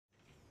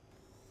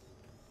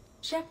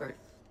Shepard,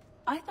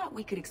 I thought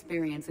we could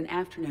experience an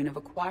afternoon of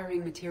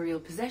acquiring material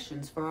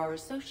possessions for our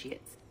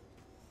associates.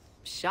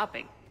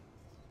 Shopping?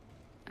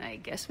 I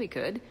guess we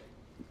could.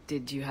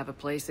 Did you have a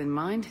place in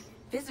mind?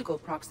 Physical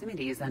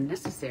proximity is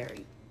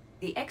unnecessary.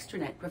 The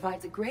extranet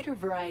provides a greater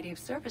variety of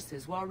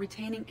services while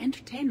retaining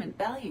entertainment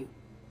value.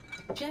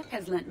 Jeff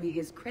has lent me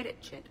his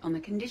credit chit on the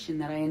condition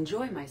that I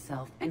enjoy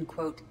myself and,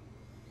 quote,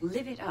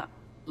 live it up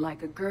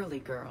like a girly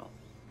girl.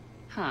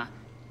 Huh.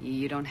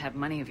 You don't have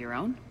money of your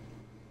own?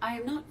 I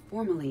am not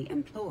formally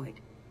employed.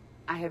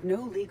 I have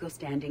no legal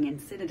standing in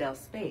Citadel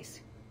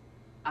space.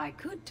 I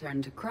could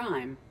turn to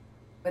crime,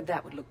 but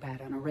that would look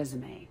bad on a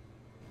resume.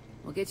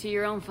 We'll get you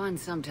your own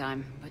funds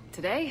sometime, but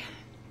today,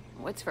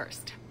 what's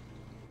first?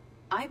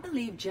 I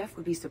believe Jeff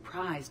would be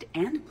surprised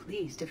and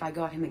pleased if I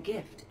got him a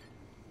gift.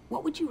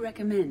 What would you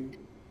recommend?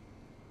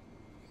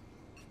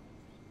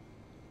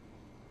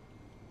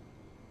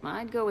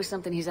 I'd go with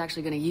something he's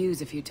actually going to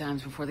use a few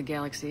times before the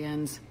galaxy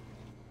ends.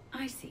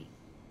 I see.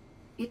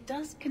 It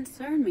does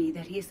concern me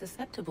that he is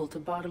susceptible to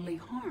bodily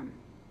harm.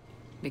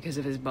 Because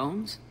of his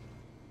bones?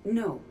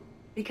 No,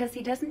 because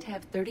he doesn't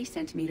have 30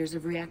 centimeters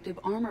of reactive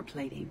armor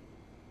plating.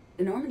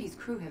 The Normandy's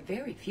crew have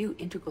very few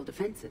integral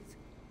defenses.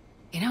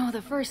 You know,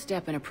 the first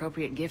step in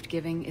appropriate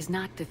gift-giving is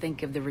not to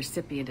think of the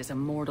recipient as a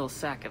mortal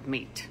sack of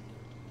meat.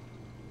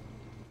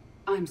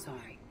 I'm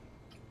sorry.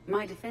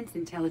 My defense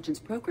intelligence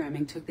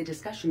programming took the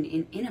discussion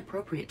in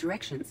inappropriate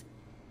directions.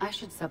 I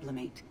should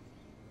sublimate.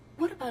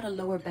 What about a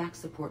lower back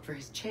support for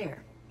his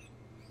chair?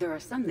 There are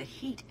some that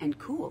heat and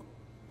cool.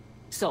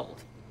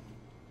 Sold.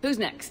 Who's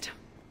next?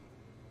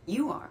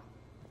 You are.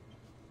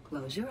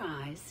 Close your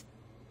eyes.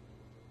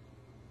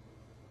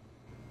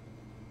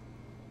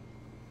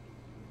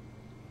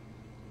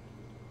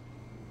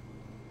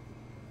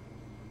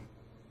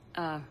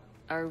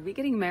 Are we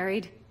getting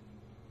married?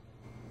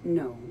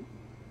 No.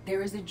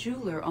 There is a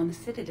jeweler on the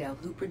Citadel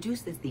who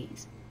produces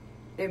these.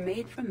 They're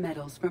made from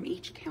metals from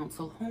each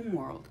council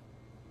homeworld.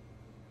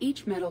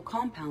 Each metal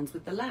compounds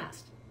with the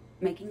last,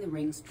 making the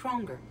rings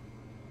stronger.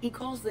 He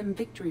calls them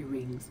victory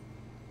rings.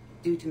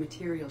 Due to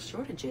material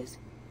shortages,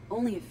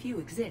 only a few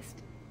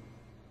exist.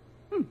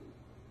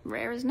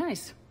 Rare is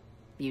nice.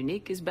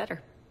 Unique is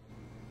better.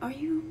 Are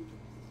you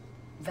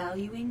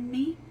valuing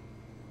me?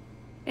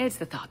 It's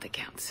the thought that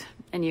counts,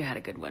 and you had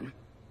a good one.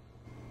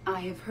 I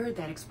have heard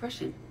that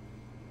expression.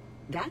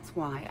 That's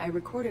why I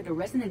recorded a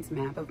resonance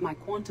map of my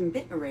quantum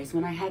bit arrays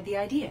when I had the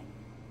idea.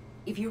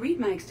 If you read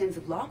my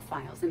extensive log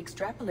files and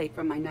extrapolate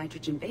from my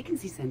nitrogen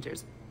vacancy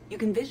centers, you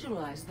can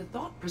visualize the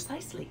thought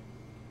precisely.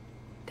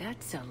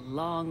 That's a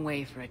long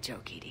way for a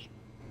joke, EDI.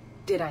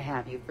 Did I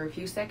have you for a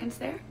few seconds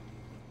there?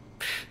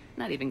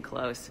 Not even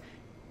close.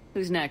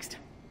 Who's next?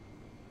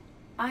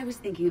 I was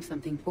thinking of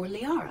something for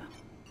Liara.